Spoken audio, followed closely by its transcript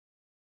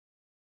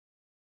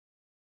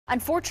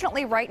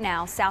Unfortunately, right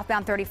now,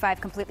 southbound 35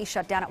 completely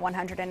shut down at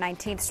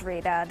 119th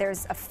Street.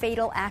 There's a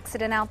fatal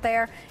accident out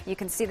there. You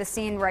can see the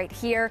scene right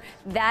here.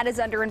 That is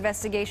under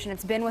investigation.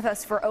 It's been with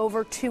us for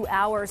over 2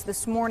 hours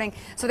this morning.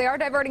 So they are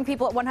diverting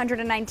people at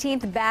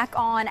 119th back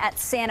on at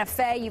Santa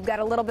Fe. You've got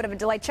a little bit of a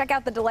delay. Check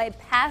out the delay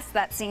past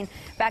that scene,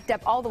 backed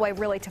up all the way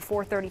really to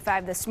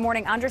 435 this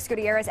morning. Andres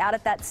Gutierrez out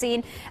at that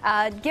scene,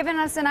 giving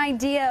us an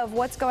idea of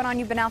what's going on.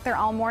 You've been out there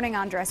all morning,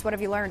 Andres. What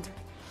have you learned?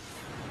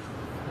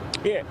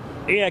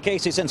 Yeah,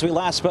 Casey, since we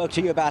last spoke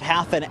to you about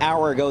half an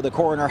hour ago, the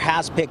coroner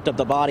has picked up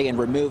the body and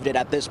removed it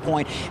at this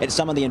point, and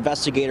some of the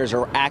investigators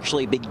are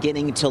actually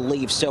beginning to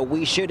leave. So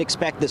we should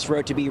expect this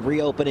road to be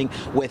reopening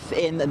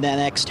within the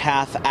next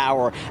half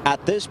hour.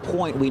 At this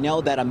point, we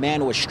know that a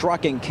man was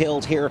struck and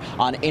killed here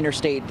on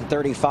Interstate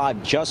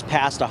 35, just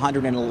past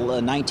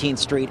 119th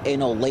Street in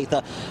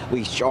Olathe.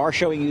 We are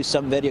showing you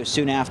some video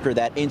soon after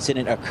that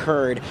incident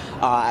occurred.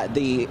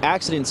 The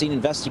accident scene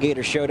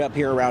investigators showed up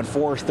here around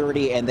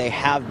 4:30, and they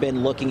have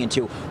been looking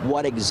into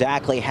what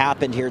exactly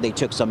happened here. They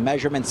took some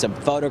measurements, some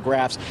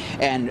photographs,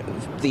 and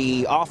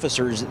the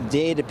officers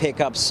did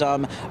pick up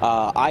some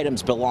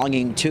items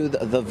belonging to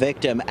the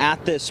victim.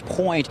 At this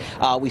point,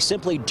 we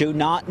simply do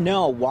not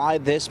know why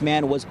this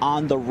man was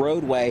on the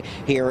roadway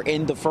here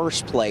in the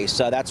first place.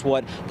 That's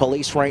what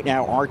police right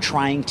now are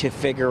trying to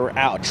figure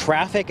out.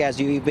 Traffic,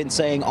 as you've been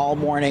saying all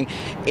morning,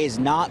 is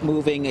not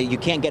moving. You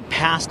can't get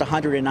past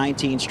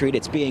 119th Street.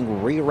 It's being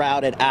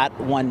rerouted at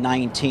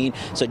 119.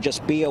 So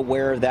just be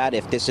aware of that.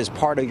 If this is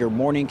part of your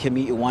morning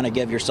commute, you want to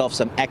give yourself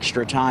some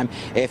extra time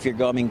if you're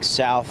going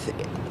south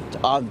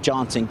of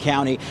Johnson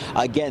County.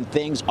 Again,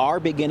 things are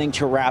beginning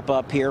to wrap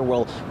up here.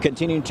 We'll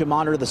continue to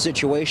monitor the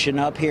situation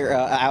out here,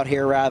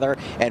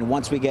 and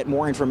once we get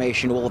more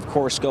information, we'll of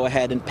course go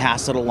ahead and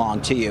pass it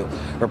along to you.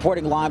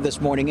 Reporting live this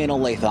morning in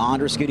Olathe,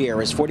 Andres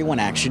Gutierrez, 41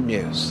 Action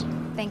News.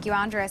 Thank you,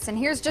 Andres. And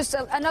here's just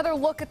another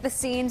look at the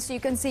scene, so you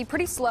can see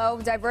pretty slow,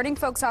 diverting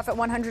folks off at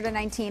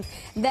 119th,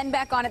 then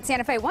back on at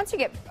Santa Fe. Once you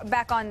get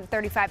back on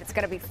 35, it's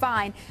going to be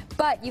fine.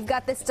 But you've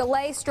got this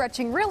delay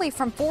stretching really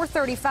from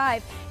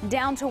 435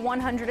 down to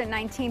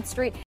 119th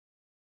Street.